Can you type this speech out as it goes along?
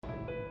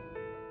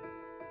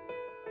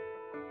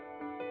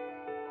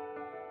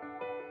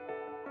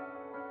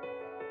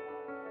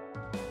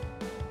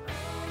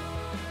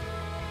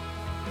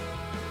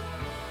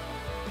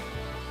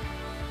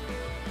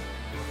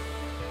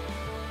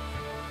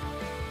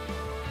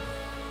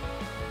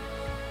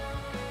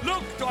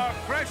Look to our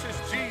precious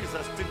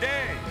Jesus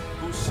today,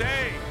 who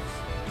saves,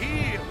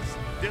 heals,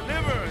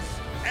 delivers,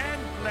 and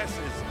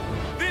blesses.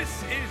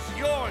 This is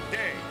your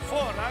day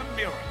for a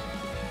miracle.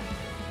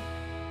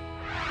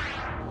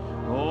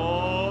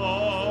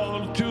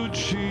 All to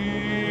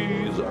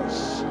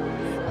Jesus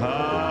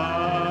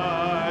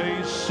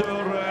I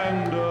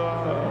surrender.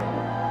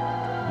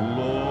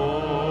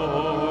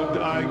 Lord,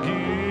 I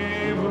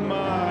give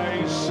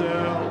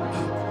myself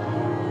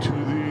to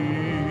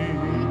Thee.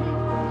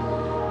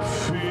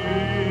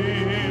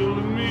 Fill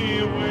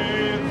me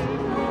with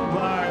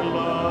Thy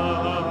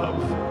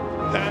love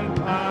and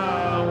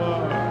power.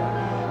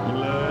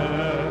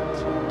 Let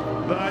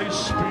Thy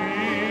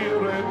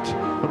Spirit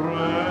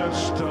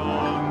rest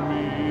on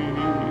me.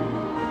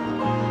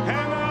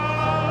 And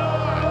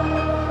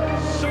I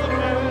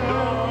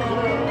surrender.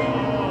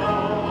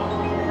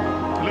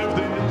 Lift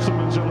the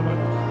instruments, gentlemen.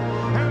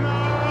 And I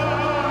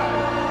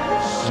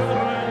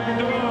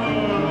surrender.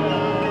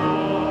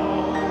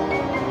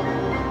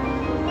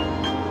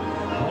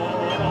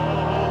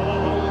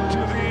 All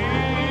to Thee.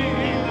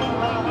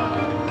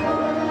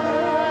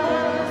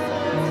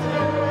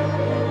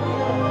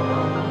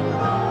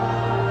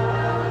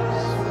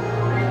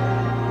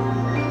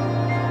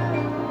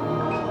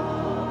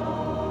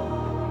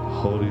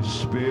 Holy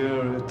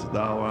Spirit,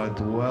 Thou art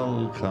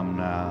welcome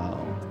now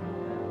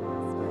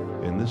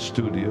in the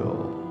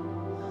studio.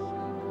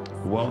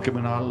 Welcome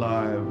in our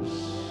lives.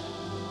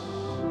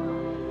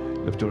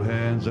 Lift your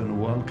hands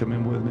and welcome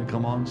Him with me.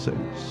 Come on,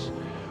 saints.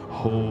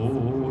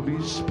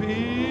 Holy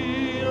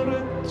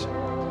Spirit,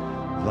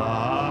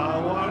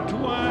 Thou art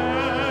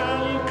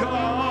welcome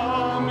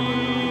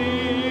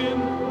in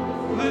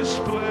this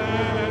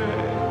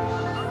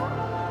place.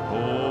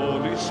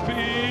 Holy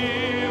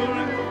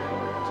Spirit,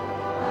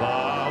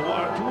 Thou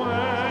art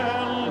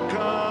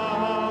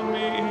welcome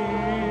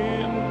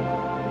in.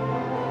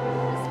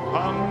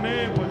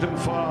 Omnipotent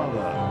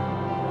Father,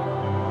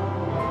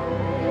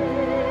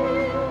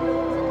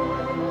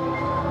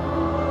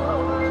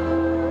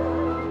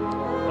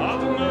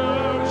 of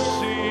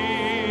mercy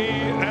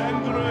and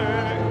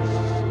grace,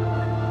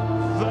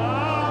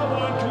 Thou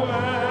art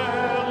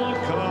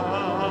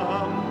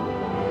welcome.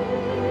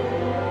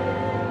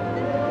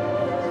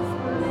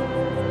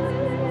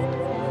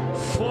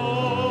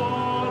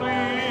 For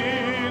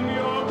in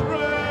Your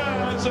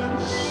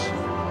presence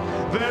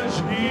there's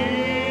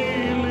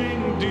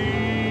healing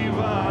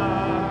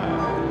divine.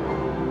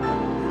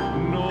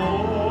 No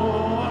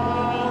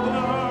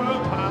other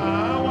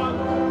power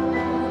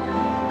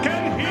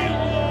can heal,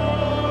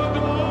 Lord,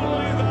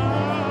 only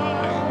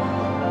Thine.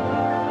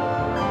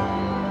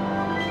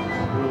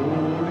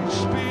 Holy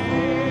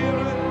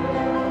Spirit,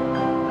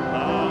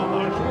 Thou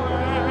art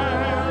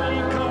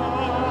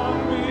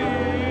welcome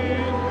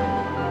in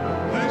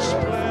this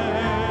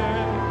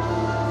place.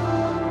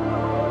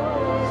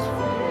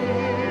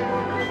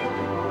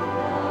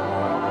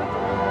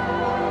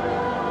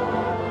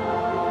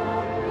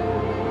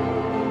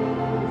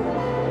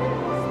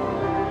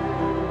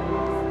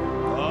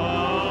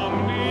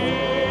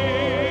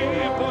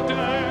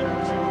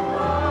 Omnipotent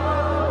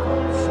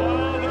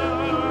Father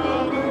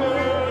of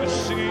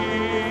mercy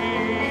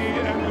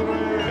and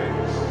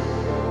grace,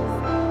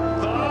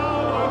 Thou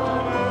art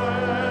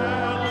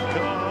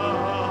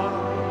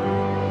welcome.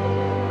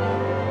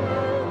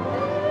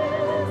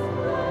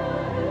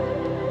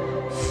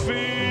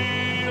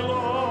 Fill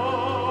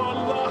all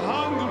the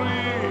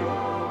hungry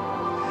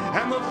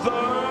and the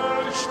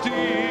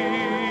thirsty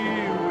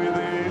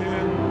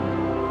within.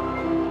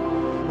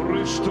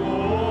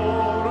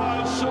 Restore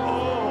us, O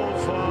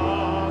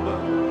Father.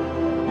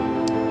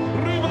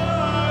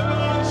 Revive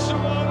us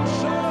once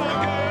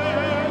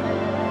again.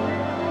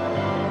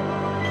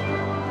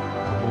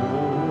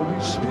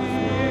 Holy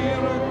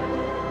Spirit,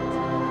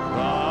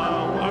 Thou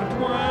art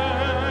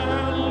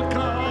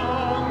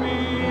welcome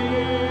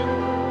in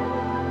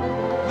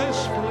this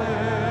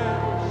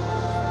place.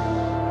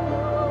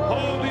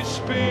 Holy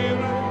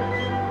Spirit,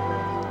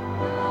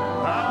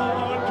 Thou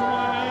art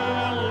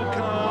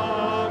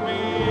welcome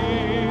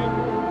in.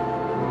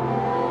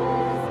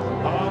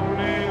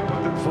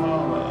 Omnipotent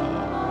Father,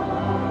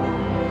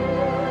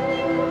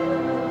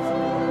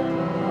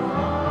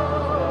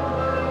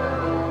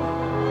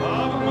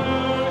 of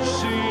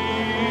mercy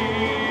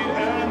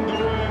and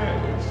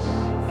grace,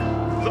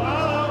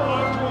 Thou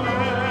art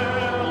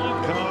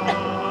welcome.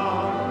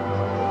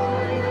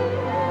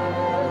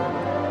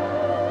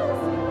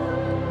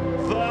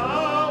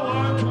 Thou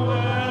art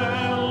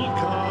welcome.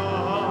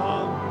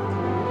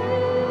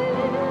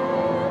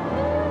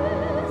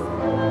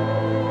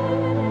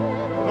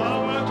 Thou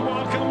art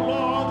welcome,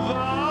 Lord.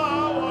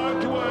 Thou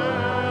art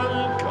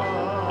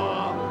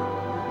welcome.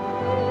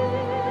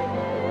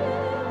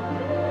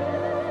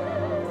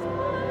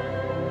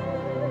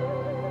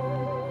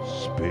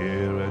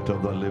 Spirit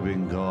of the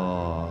living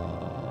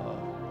God,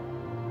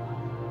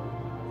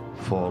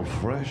 fall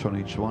fresh on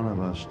each one of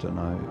us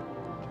tonight.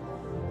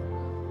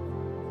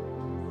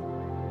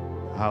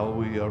 How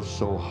we are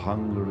so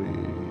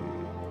hungry,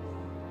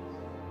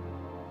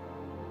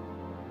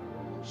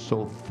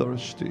 so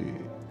thirsty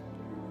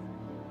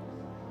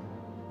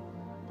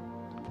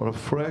for a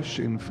fresh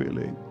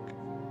infilling.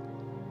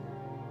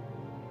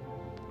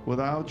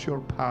 Without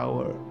your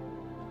power,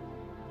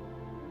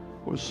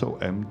 we're so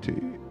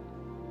empty.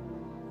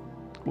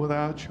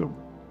 Without your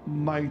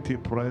mighty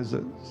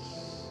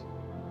presence,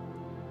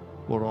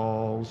 we're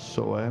all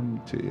so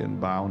empty and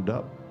bound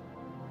up.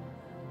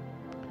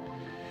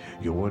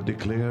 Your word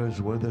declares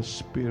where the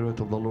Spirit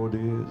of the Lord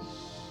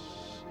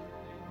is,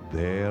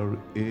 there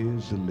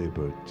is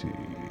liberty.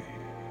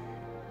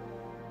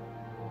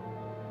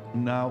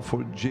 Now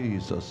for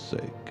Jesus'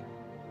 sake,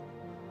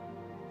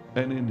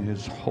 and in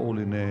His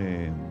holy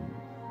name,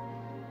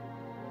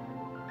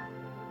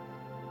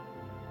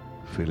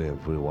 fill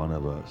every one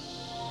of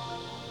us.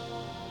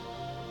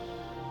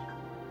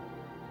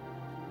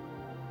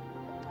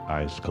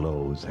 Eyes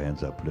closed,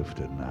 hands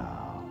uplifted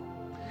now.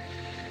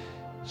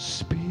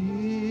 Spirit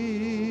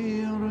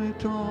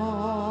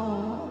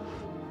of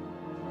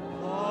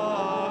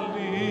the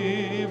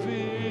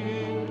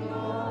living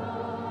God,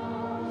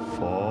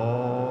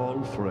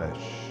 fall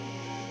fresh.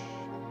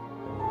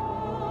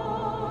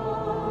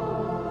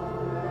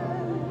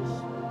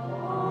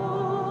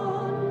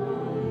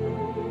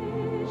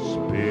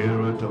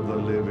 Spirit of the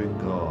living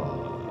God,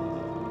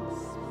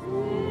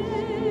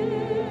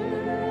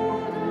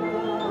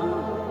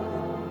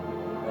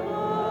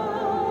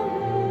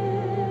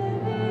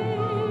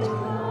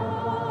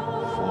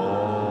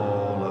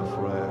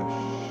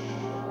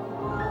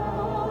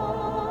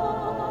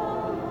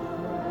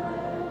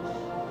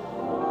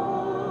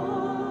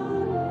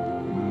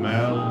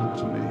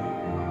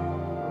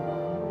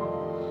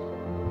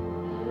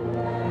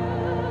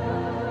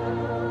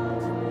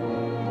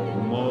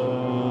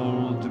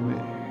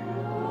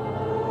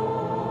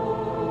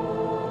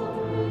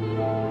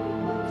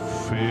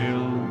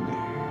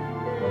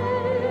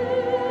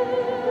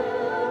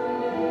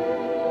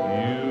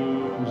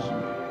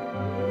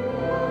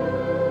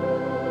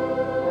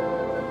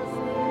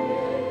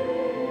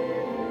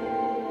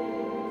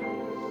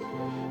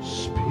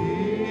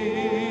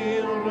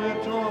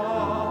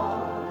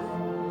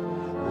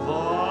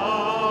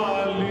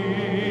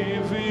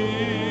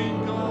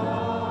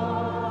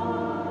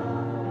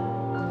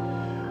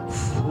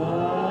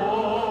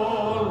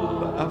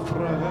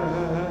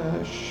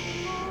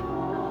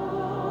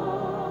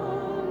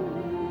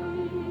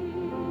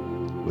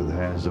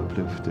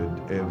 uplifted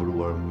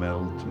everywhere,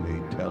 melt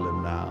me. Tell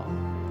Him now.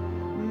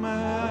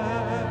 Melt.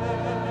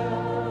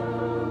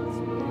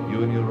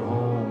 You in your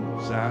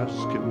homes,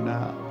 ask Him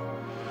now.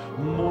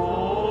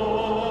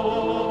 Mold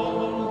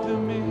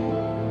me,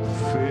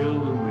 fill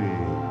me.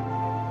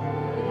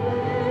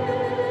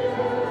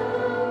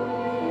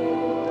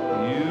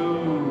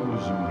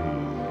 Use me.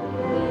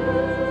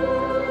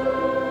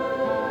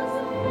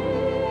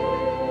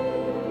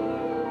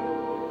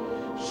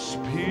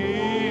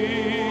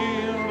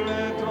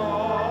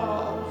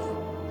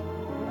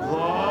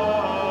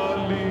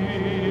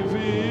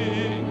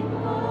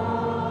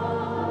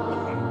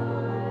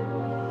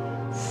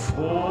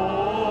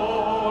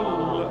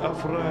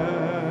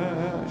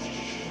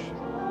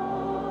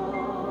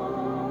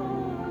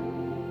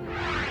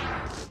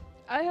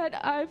 I had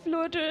eye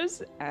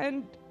floaters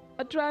and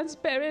a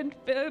transparent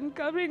film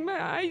covering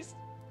my eyes,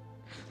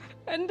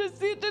 and the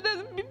Satan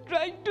has been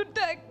trying to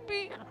attack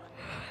me.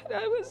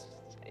 I was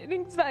in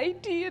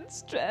anxiety and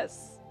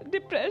stress,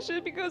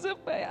 depression because of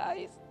my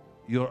eyes.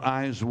 Your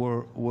eyes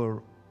were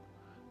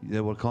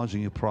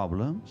causing you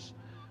problems.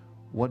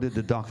 What did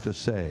the doctor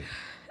say?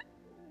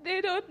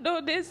 They don't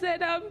know. They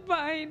said I'm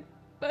fine,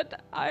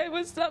 but I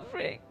was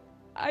suffering.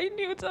 I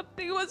knew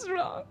something was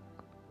wrong.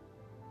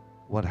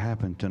 What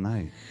happened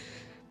tonight?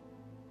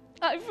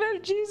 I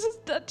felt Jesus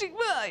touching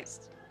my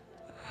eyes.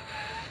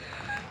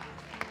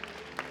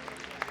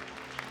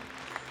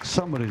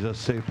 Somebody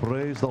just say,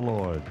 praise the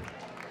Lord.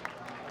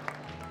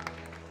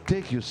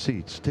 Take your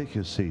seats. Take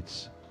your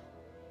seats.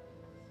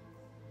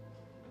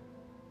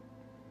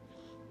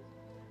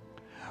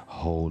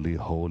 Holy,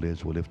 holy,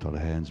 as we lift our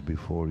hands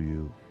before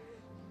you.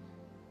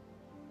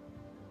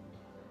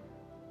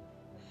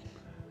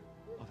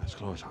 Oh, that's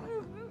glorious on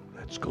you.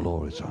 That's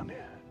glorious on you.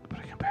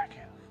 Bring it back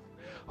here.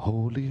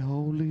 Holy,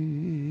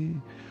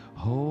 holy,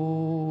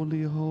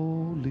 holy,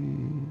 holy.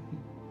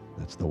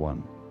 That's the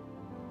one.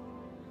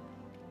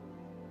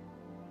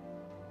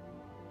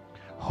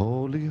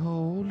 Holy,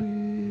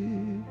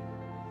 holy,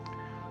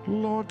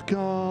 Lord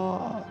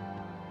God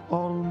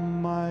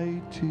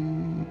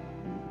Almighty.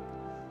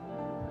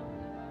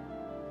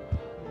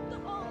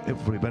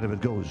 Every bit of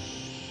it goes.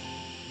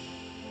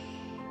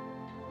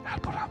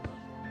 Help her up.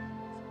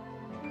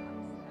 7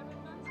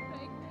 months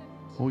pregnant.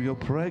 Oh, you're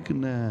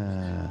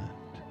pregnant.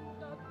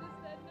 Doctor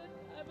said that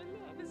I will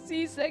have a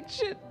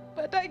C-section,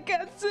 but I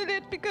cancelled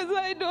it because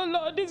I know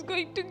Lord is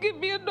going to give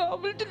me a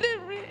normal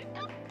delivery.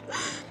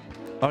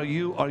 Are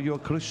you a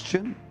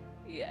Christian?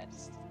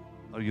 Yes.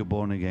 Are you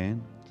born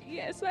again?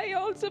 Yes, I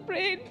also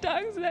pray in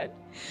tongues that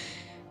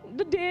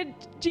the day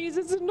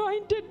Jesus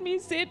anointed me,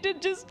 Satan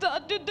just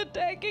started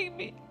attacking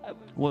me.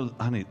 Well,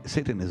 honey,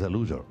 Satan is a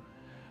loser.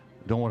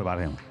 Don't worry about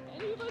him.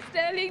 And he was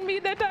telling me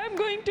that I'm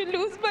going to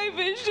lose my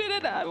vision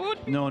and I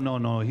won't be...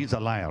 No, he's a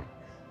liar.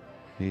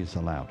 He's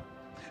allowed.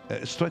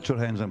 Stretch your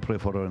hands and pray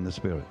for her in the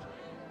Spirit.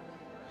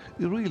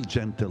 You're real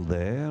gentle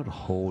there.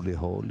 Holy,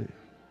 holy.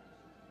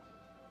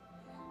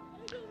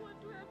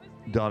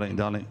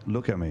 Darling,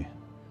 look at me.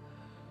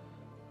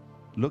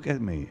 Look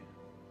at me.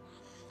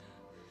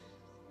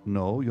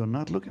 No, you're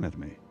not looking at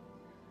me.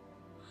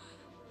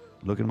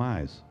 Look in my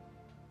eyes.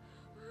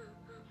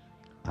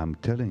 I'm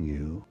telling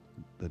you,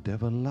 the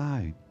devil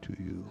lied to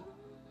you.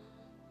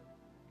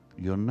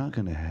 You're not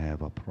going to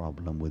have a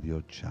problem with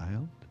your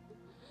child.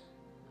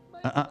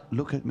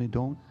 Look at me,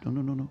 don't.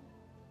 No.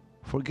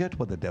 Forget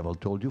what the devil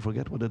told you.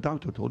 Forget what the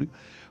doctor told you.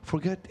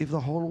 Forget if the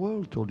whole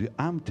world told you.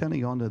 I'm telling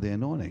you under the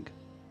anointing.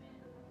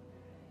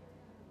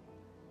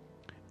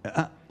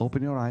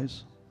 Open your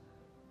eyes.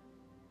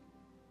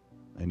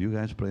 And you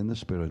guys pray in the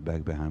Spirit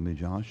back behind me,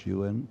 Josh,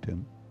 you and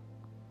Tim.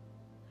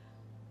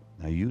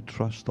 Now you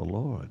trust the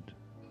Lord.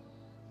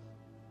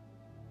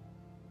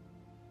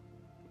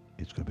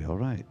 It's going to be all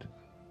right.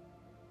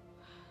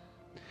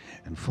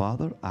 And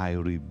Father, I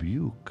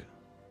rebuke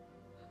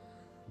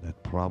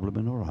that problem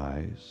in her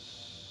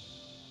eyes.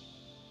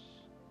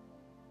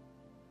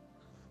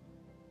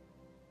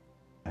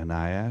 And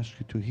I ask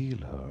you to heal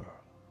her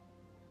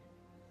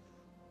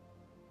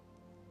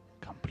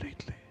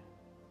completely.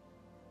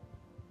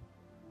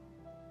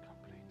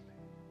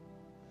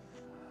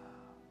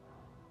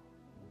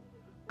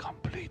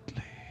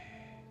 Completely.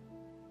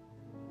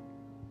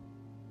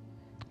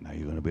 Now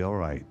you're going to be all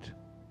right.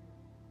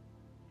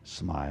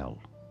 Smile.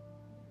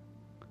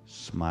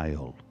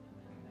 Smile.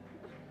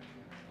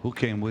 Who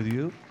came with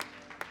you?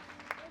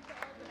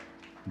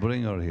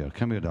 Bring her here.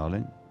 Come here,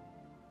 darling.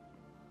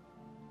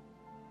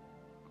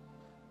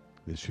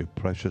 This is your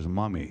precious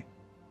mommy.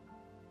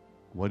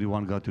 What do you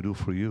want God to do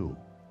for you?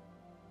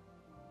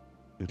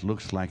 It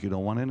looks like you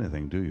don't want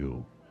anything, do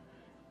you?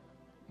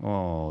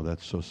 Oh,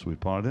 that's so sweet.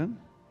 Pardon?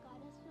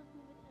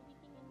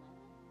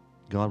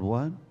 God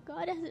what?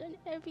 God has done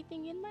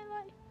everything in my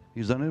life.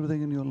 He's done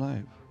everything in your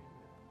life.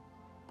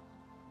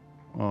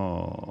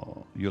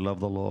 Oh, you love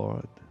the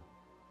Lord.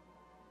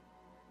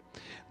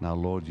 Now,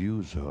 Lord,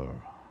 use her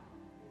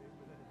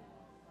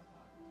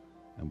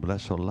and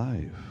bless her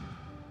life.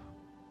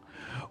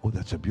 Oh,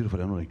 that's a beautiful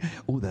anointing.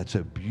 Oh, that's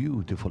a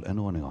beautiful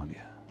anointing on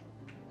you.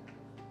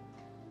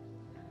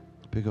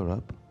 Pick her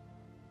up.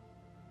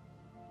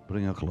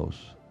 Bring her close.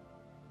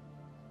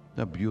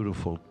 The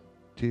beautiful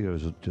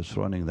tears are just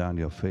running down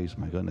your face,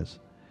 my goodness.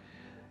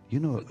 You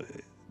know,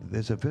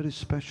 there's a very,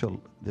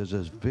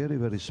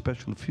 very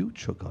special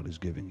future God is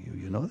giving you.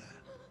 You know that?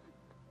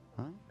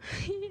 Huh?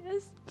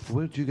 Yes.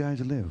 Where do you guys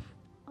live?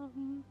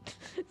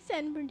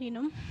 San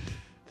Bernardino.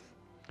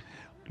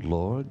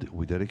 Lord,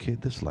 we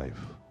dedicate this life.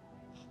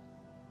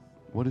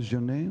 What is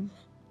your name?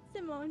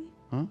 Simone.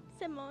 Huh?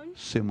 Simone.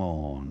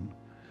 Simone.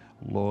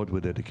 Lord, we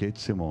dedicate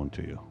Simone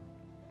to you.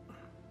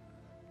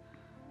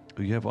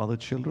 Do you have other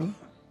children?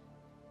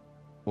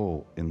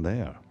 Oh, in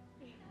there.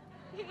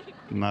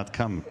 Not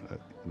come.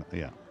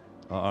 Yeah.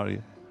 Are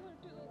you?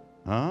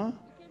 Huh?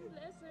 You can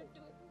bless her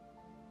too.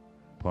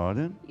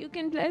 Pardon? You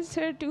can bless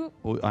her too.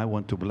 Oh, I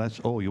want to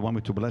bless. Oh, you want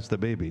me to bless the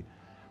baby?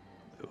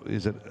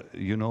 Is it,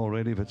 you know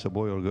already if it's a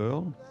boy or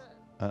girl?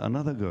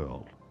 Another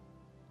girl.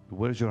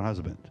 Where's your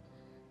husband?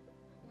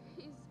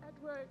 He's at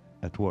work.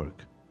 At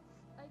work.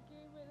 I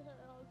came with her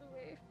all the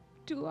way.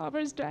 2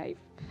 hours drive.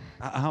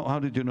 How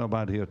did you know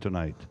about here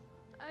tonight?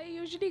 I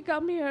usually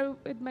come here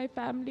with my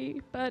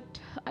family, but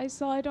I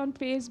saw it on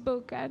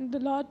Facebook and the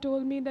Lord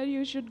told me that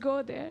you should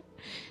go there.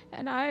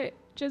 And I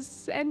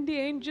just sent the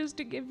angels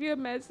to give you a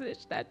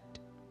message that,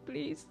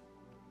 please,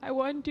 I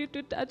want you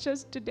to touch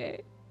us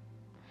today.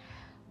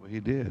 Well, he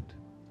did.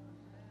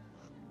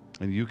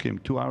 And you came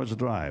 2 hours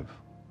drive.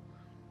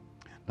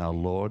 Now,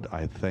 Lord,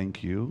 I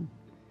thank you.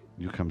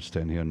 You come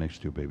stand here next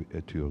to your baby,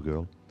 to your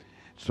girl.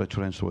 Stretch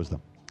your hands towards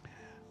them.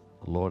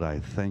 Lord, I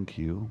thank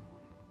you.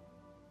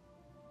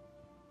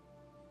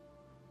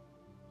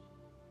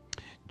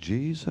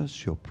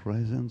 Jesus, your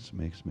presence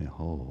makes me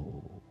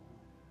whole.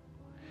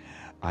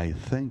 I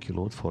thank you,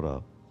 Lord,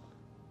 for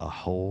a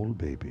whole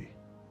baby.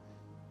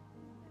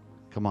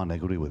 Come on,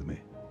 agree with me.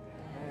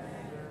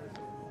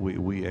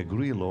 We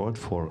agree, Lord,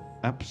 for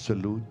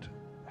absolute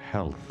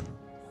health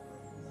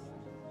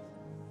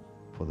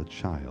for the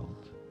child.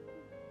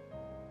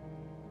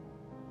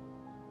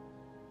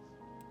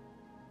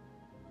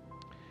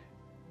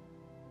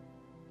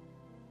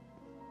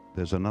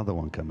 There's another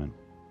one coming.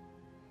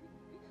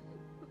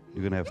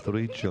 You're going to have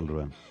 3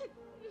 children.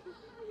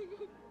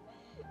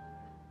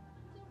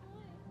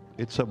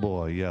 It's a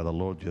boy. Yeah, the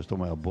Lord just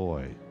told me a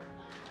boy.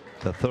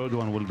 The 3rd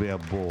one will be a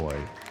boy.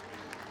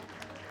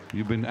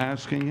 You've been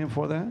asking him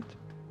for that?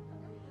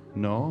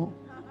 No?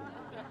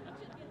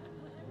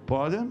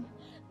 Pardon?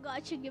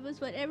 God should give us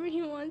whatever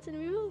He wants, and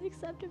we will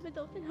accept it with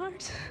open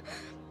hearts.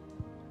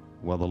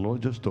 Well, the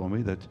Lord just told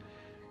me that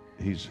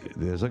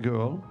there's a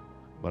girl,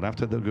 but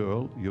after the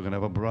girl, you're going to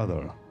have a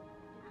brother.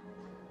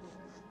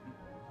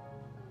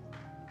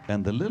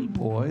 And the little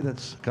boy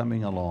that's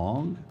coming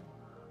along,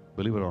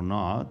 believe it or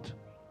not,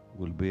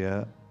 will be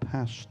a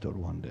pastor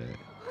one day.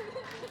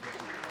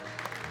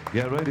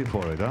 Get ready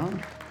for it, huh?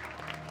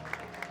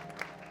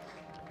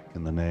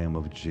 In the name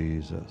of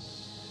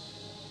Jesus.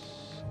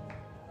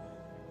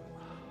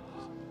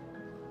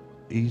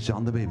 Easy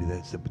on the baby.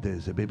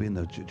 There's a baby in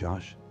there,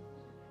 Josh.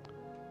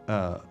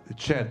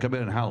 Chad, come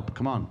here and help.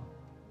 Come on.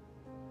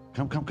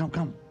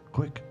 Come.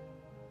 Quick.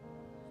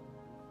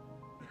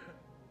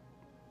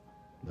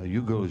 Now,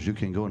 you girls, you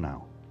can go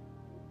now.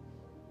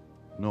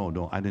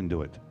 No, I didn't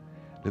do it.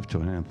 Lift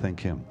your hand and thank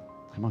Him.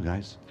 Come on,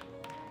 guys.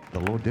 The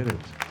Lord did it.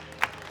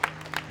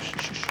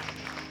 Shh.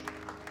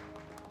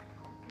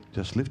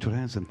 Just lift your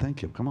hands and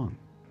thank Him. Come on.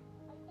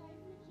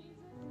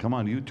 Come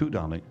on, you too,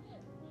 darling.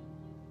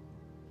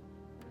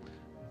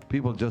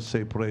 People just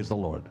say, praise the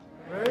Lord.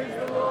 Praise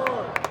the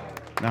Lord.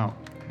 Now,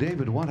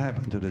 David, what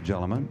happened to the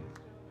gentleman?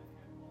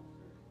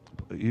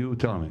 You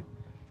tell me.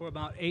 For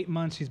about 8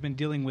 months, he's been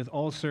dealing with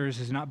ulcers,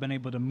 has not been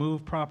able to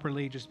move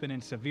properly, just been in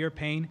severe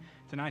pain.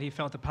 Tonight, he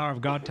felt the power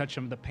of God touch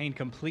him. The pain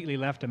completely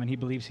left him, and he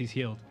believes he's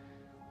healed.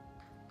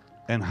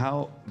 And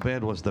how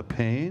bad was the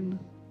pain?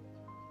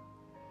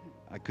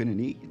 I couldn't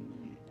eat.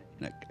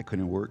 I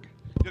couldn't work.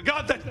 You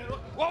got that?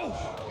 Whoa!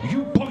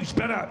 You boys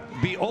better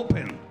be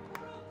open.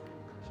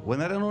 When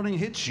that anointing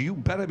hits you,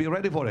 better be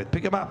ready for it.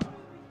 Pick him up.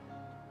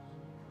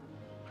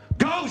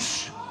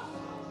 Ghost!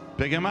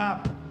 Pick him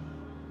up.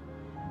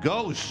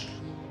 Ghost.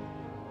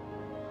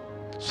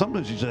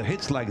 Sometimes it just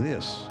hits like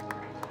this.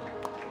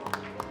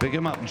 Pick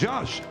him up.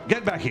 Josh,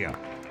 get back here.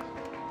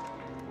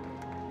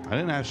 I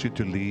didn't ask you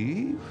to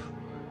leave.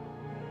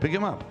 Pick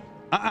him up.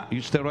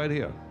 You stay right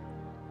here.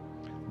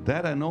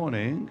 That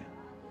anointing,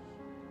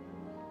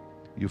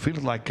 you feel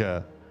like,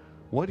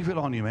 what do you feel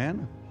on you,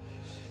 man?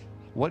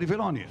 What do you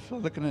feel on you? I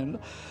felt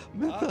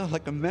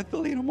like a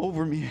methylene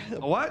over me.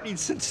 What? A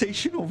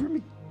sensation over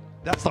me.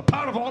 That's the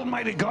power of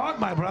Almighty God,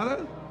 my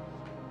brother.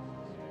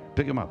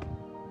 Pick him up.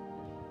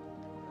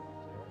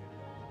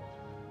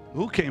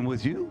 Who came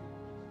with you?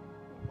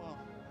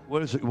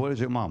 Where is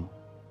your mom?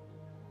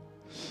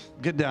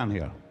 Get down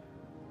here.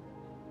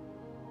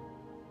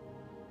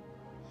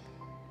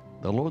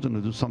 The Lord's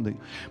going to do something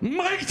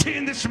mighty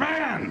in this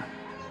man.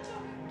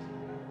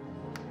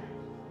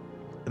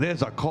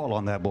 There's a call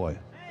on that boy.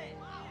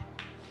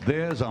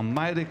 There's a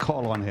mighty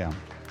call on him.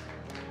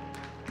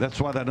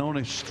 That's why that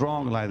anointing is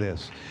strong like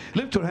this.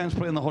 Lift your hands,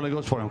 pray in the Holy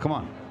Ghost for him. Come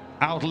on.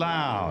 Out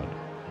loud.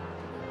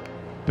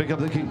 Pick up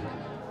the key.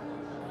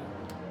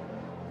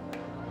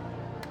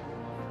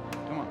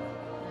 Come on.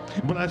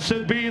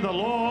 Blessed be the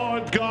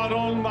Lord God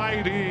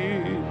Almighty,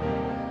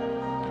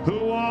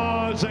 who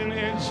was and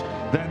is.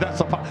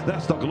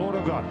 That's the glory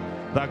of God.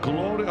 The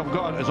glory of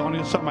God is on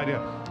your son, my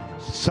dear.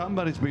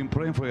 Somebody's been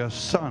praying for your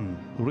son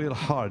real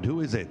hard.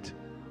 Who is it?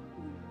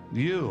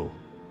 You.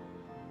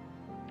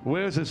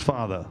 Where's his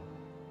father?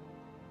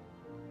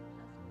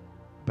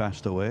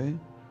 Passed away.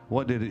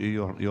 What did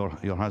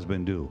your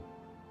husband do?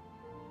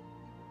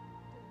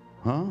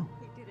 Huh?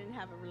 He didn't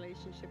have a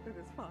relationship with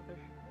his father.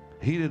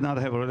 He did not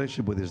have a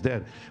relationship with his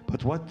dad.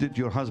 But what did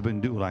your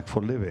husband do, like,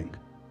 for living?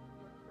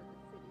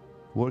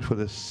 Work for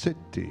the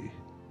city.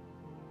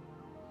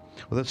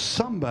 Well, there's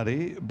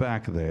somebody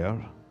back there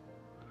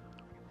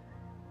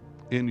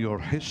in your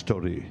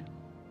history,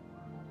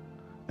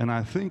 and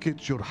I think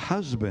it's your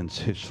husband's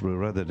history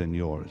rather than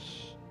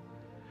yours,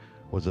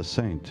 was a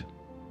saint.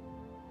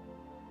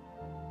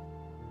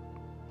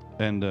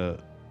 And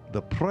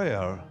the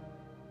prayer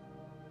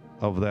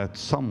of that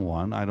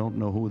someone, I don't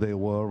know who they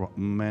were,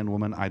 man,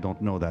 woman, I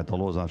don't know that. The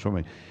Lord's not showing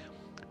me.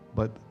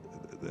 But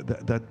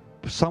that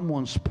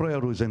someone's prayer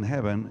who's in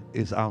heaven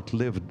is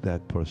outlived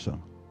that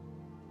person.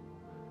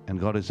 And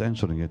God is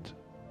answering it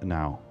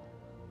now.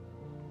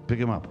 Pick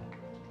him up.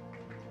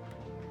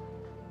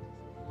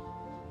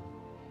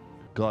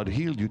 God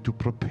healed you to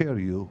prepare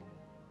you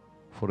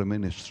for a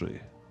ministry.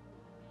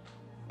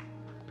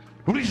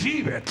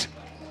 Receive it.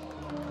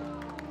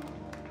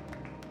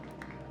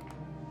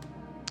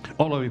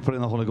 All of you pray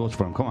in the Holy Ghost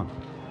for him. Come on.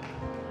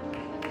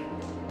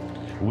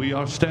 We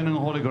are standing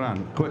on holy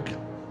ground. Quick.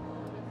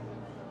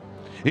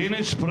 In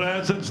his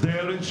presence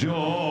there is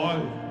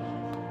joy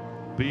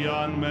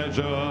beyond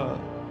measure.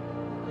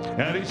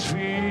 At his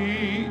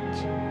feet,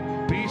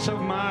 peace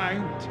of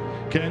mind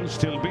can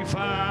still be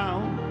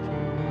found.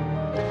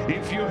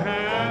 If you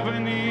have a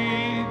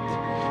need,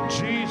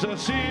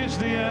 Jesus is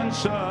the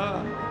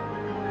answer.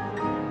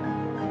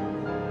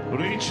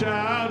 Reach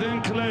out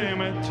and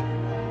claim it.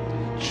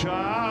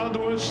 Child,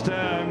 we're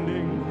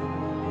standing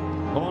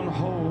on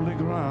holy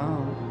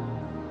ground.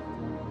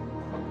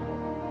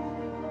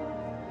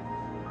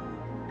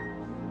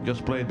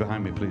 Just play it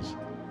behind me, please.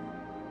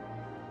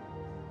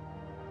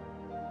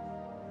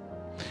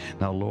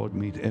 Now, Lord,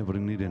 meet every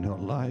need in her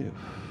life.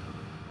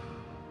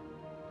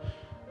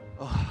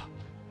 Oh,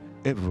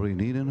 every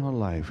need in her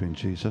life in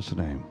Jesus'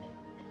 name.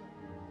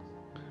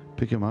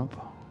 Pick him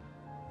up.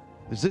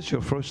 Is this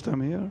your first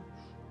time here?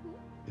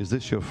 Is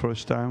this your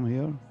first time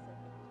here?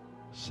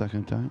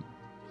 Second time?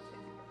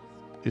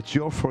 It's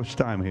your first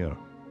time here.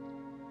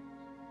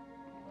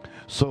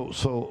 So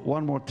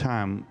one more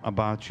time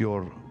about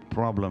your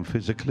problem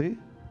physically.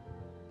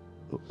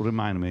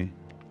 Remind me.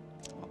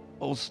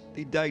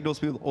 They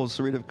diagnosed me with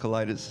ulcerative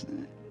colitis,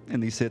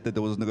 and they said that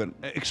there was no good.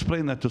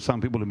 Explain that to some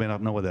people who may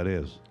not know what that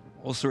is.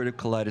 Ulcerative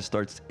colitis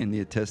starts in the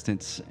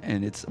intestines,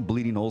 and it's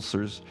bleeding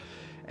ulcers,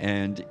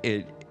 and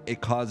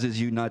it causes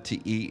you not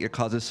to eat. It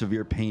causes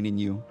severe pain in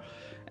you,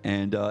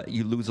 and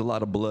you lose a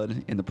lot of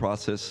blood in the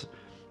process.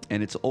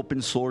 And it's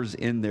open sores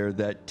in there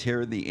that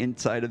tear the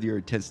inside of your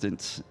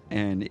intestines.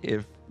 And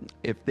if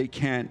they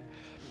can't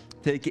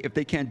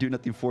do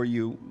nothing for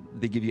you,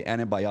 they give you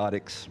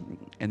antibiotics,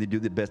 and they do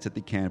the best that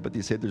they can. But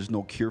they say there's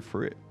no cure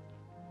for it.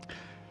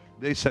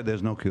 They said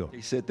there's no cure.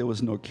 They said there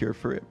was no cure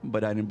for it,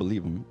 but I didn't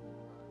believe them.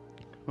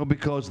 Well,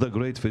 because the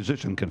great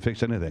physician can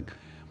fix anything.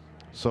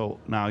 So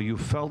now you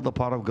felt the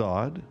power of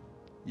God.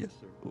 Yes,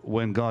 sir.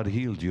 When God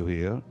healed you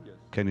here. Yes.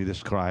 Can you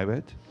describe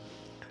it?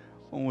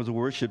 Someone was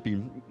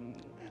worshiping.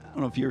 I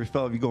don't know if you ever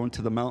felt if you go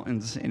into the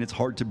mountains and it's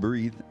hard to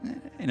breathe.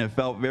 And it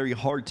felt very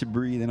hard to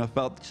breathe. And I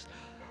felt just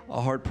a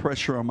hard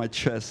pressure on my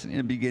chest. And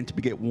it began to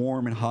get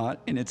warm and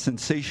hot. And its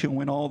sensation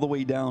went all the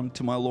way down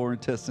to my lower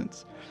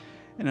intestines.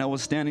 And I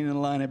was standing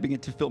in line. I began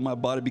to feel my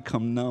body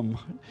become numb.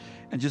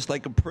 And just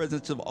like a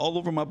presence of all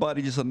over my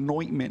body, just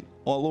anointment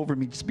all over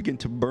me just began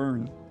to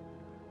burn.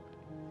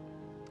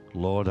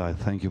 Lord, I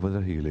thank you for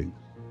the healing.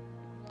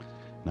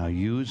 Now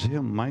use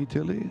him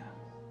mightily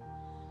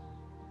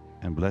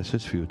and bless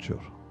his future.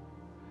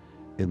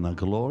 In the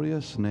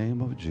glorious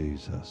name of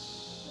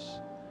Jesus.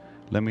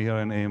 Let me hear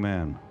an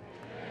amen.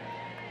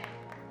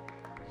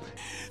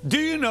 Do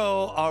you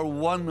know our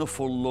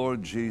wonderful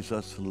Lord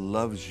Jesus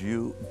loves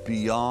you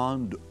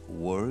beyond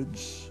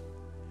words?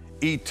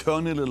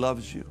 Eternally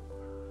loves you.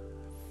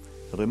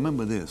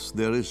 Remember this,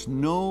 there is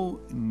no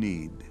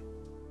need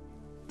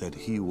that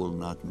he will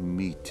not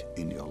meet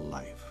in your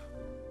life.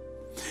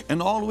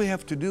 And all we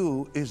have to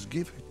do is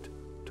give it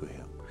to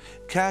him,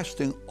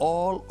 casting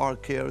all our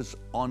cares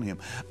on him.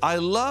 I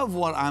love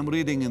what I'm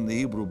reading in the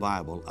Hebrew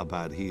Bible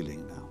about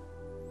healing now.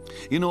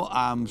 You know,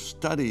 I'm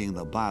studying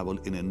the Bible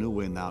in a new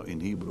way now in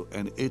Hebrew,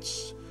 and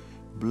it's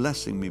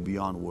blessing me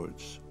beyond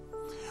words.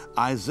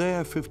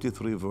 Isaiah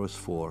 53 verse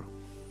 4,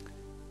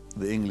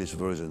 the English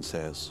version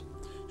says,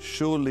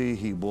 surely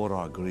he bore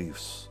our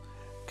griefs,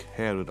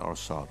 carried our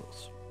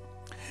sorrows.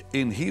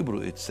 In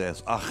Hebrew it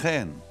says,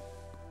 achen.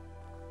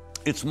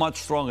 It's much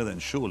stronger than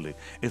surely.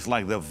 It's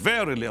like the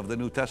verily of the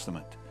New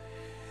Testament.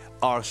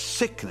 Our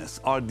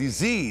sickness, our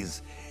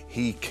disease,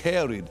 he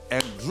carried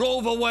and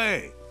drove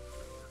away.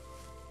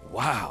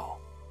 Wow.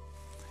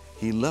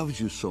 He loves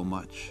you so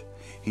much.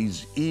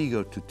 He's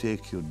eager to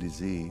take your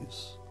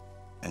disease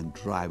and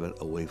drive it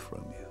away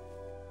from you.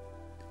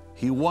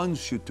 He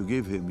wants you to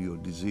give him your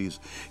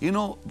disease. You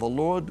know, the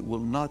Lord will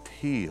not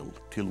heal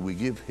till we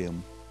give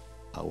him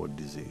our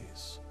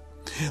disease.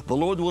 The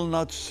Lord will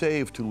not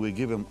save till we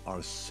give him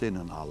our sin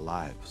in our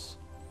lives.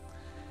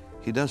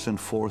 He doesn't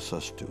force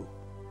us to.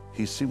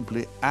 He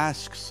simply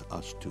asks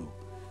us to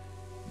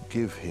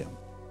give him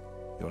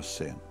your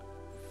sin.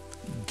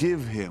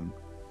 Give him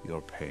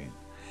your pain.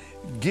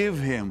 Give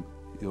him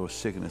your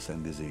sickness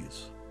and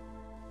disease.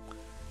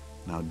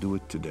 Now do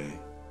it today,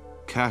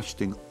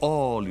 casting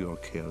all your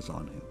cares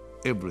on him,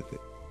 everything,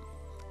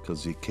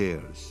 because he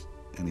cares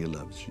and he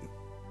loves you.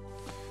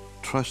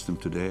 Trust him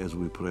today as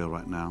we pray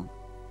right now.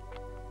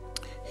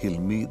 He'll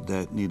meet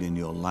that need in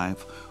your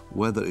life,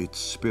 whether it's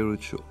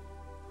spiritual,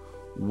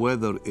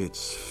 whether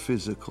it's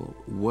physical,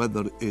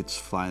 whether it's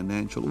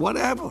financial,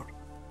 whatever.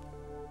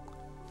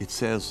 It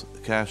says,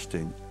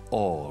 casting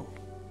all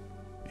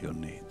your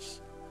needs,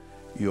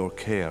 your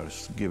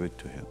cares, give it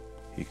to him.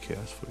 He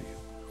cares for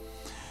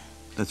you.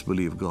 Let's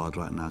believe God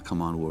right now.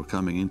 Come on, we're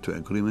coming into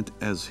agreement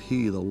as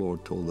he, the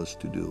Lord, told us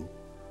to do.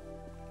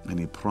 And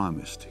he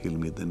promised he'll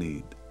meet the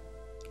need.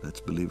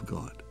 Let's believe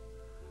God.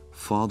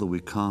 Father,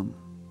 we come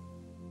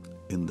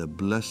in the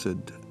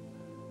blessed,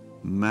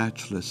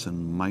 matchless,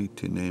 and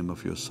mighty name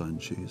of your Son,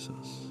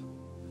 Jesus.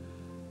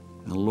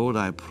 And Lord,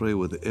 I pray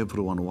with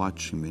everyone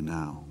watching me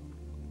now,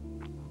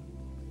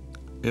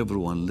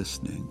 everyone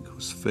listening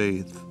whose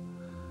faith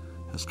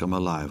has come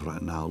alive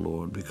right now,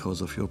 Lord,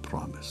 because of your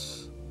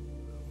promise.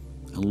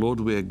 And Lord,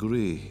 we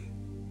agree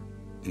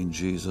in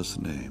Jesus'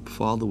 name.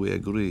 Father, we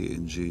agree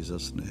in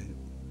Jesus' name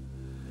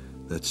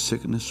that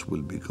sickness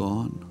will be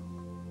gone,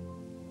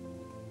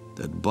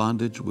 that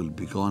bondage will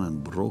be gone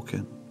and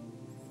broken,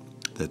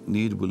 that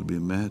need will be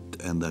met,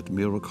 and that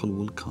miracle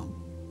will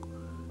come.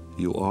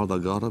 You are the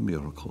God of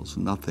miracles.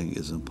 Nothing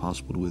is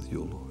impossible with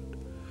you, Lord.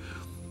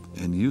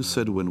 And you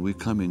said when we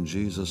come in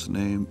Jesus'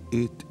 name,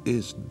 it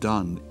is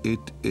done.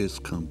 It is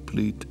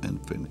complete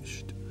and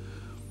finished.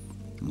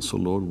 And so,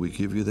 Lord, we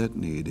give you that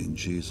need in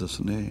Jesus'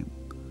 name.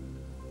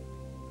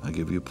 I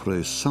give you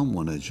praise.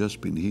 Someone has just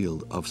been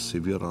healed of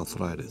severe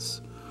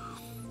arthritis.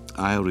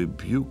 I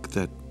rebuke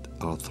that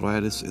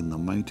arthritis in the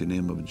mighty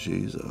name of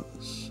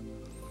Jesus.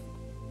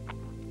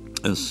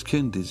 A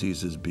skin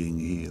disease is being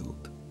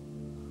healed.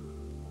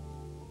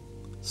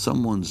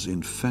 Someone's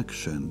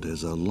infection,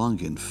 there's a lung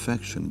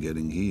infection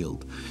getting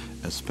healed,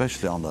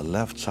 especially on the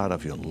left side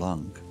of your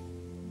lung.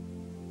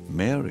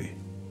 Mary,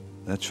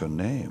 that's your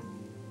name.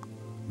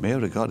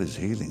 Mary, God is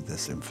healing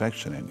this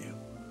infection in you.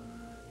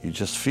 You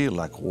just feel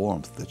like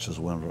warmth that just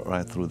went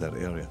right through that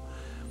area.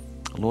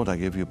 Lord, I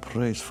give you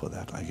praise for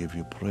that. I give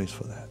you praise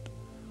for that.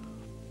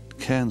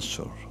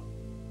 Cancer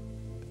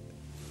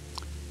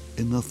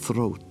in the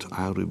throat,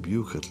 I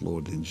rebuke it,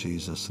 Lord, in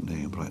Jesus'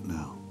 name right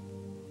now.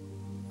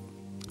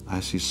 I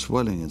see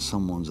swelling in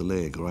someone's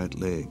leg, right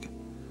leg.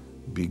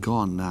 Be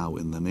gone now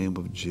in the name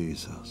of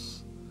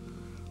Jesus.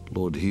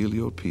 Lord, heal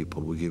your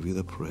people. We give you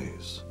the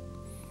praise.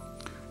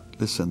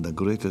 Listen, the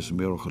greatest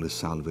miracle is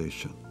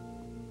salvation.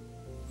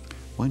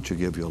 Why don't you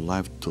give your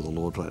life to the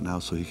Lord right now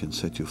so He can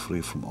set you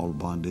free from all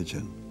bondage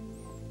and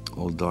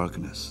all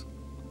darkness?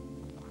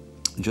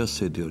 Just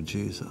say, dear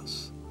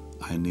Jesus,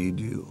 I need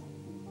you.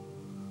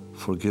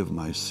 Forgive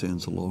my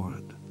sins,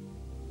 Lord.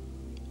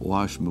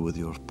 Wash me with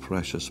your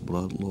precious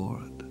blood,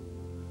 Lord.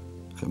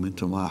 Come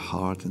into my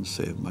heart and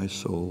save my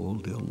soul,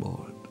 dear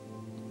Lord.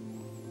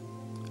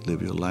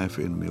 Live your life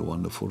in me,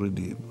 wonderful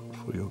Redeemer,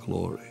 for your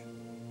glory.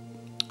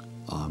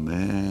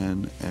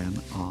 Amen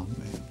and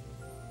amen.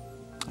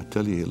 I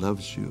tell you, He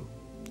loves you.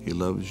 He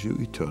loves you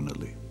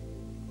eternally.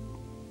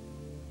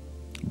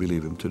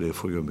 Believe Him today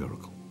for your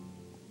miracle.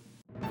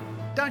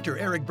 Dr.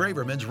 Eric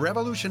Braverman's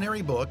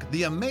revolutionary book,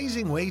 The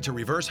Amazing Way to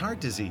Reverse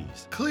Heart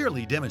Disease,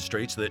 clearly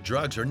demonstrates that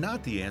drugs are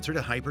not the answer to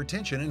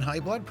hypertension and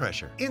high blood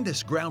pressure. In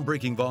this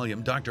groundbreaking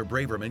volume, Dr.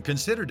 Braverman,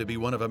 considered to be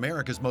one of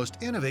America's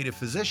most innovative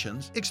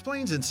physicians,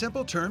 explains in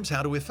simple terms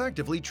how to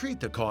effectively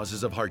treat the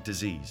causes of heart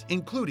disease,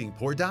 including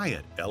poor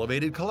diet,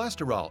 elevated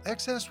cholesterol,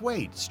 excess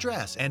weight,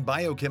 stress, and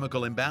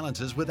biochemical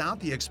imbalances without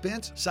the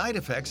expense, side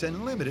effects,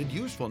 and limited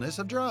usefulness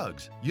of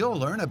drugs. You'll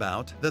learn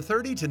about the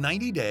 30 to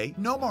 90-day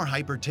No More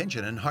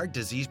Hypertension and Heart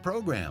Disease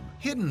program,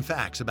 hidden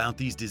facts about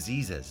these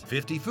diseases,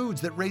 50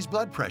 foods that raise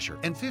blood pressure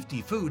and 50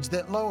 foods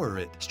that lower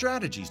it,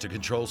 strategies to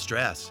control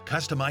stress,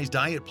 customized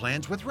diet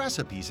plans with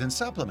recipes and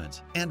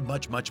supplements, and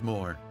much, much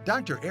more.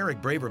 Dr.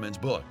 Eric Braverman's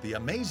book, The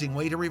Amazing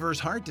Way to Reverse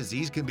Heart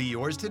Disease, can be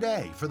yours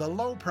today for the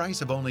low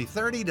price of only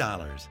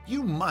 $30.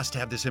 You must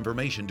have this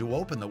information to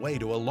open the way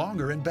to a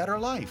longer and better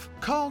life.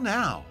 Call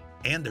now.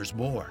 And there's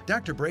more.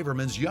 Dr.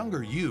 Braverman's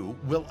Younger You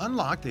will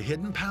unlock the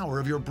hidden power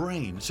of your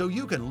brain so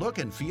you can look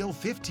and feel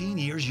 15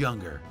 years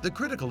younger. The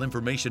critical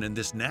information in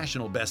this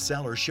national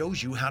bestseller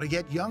shows you how to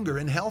get younger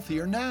and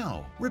healthier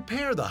now.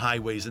 Repair the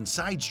highways and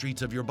side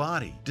streets of your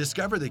body.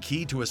 Discover the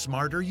key to a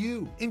smarter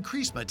you.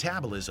 Increase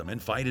metabolism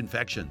and fight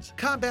infections.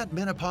 Combat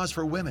menopause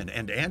for women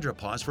and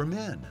andropause for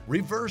men.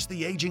 Reverse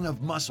the aging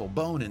of muscle,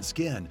 bone, and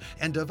skin,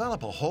 and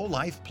develop a whole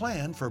life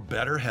plan for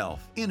better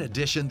health. In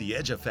addition, the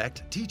Edge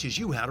Effect teaches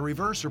you how to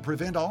reverse or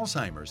prevent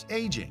Alzheimer's,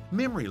 aging,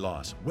 memory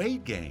loss,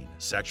 weight gain,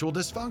 sexual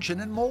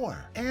dysfunction, and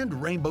more. And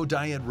Rainbow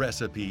Diet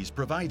Recipes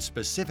provide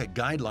specific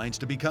guidelines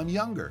to become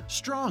younger,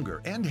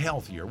 stronger, and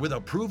healthier with a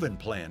proven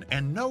plan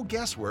and no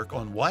guesswork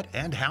on what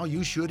and how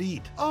you should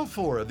eat. All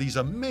 4 of these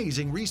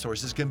amazing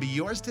resources can be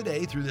yours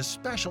today through this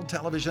special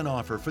television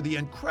offer for the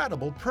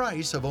incredible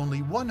price of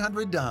only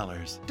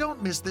 $100.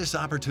 Don't miss this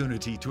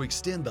opportunity to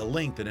extend the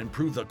length and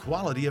improve the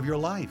quality of your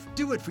life.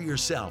 Do it for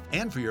yourself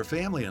and for your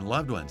family and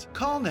loved ones.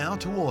 Call now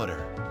to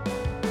order.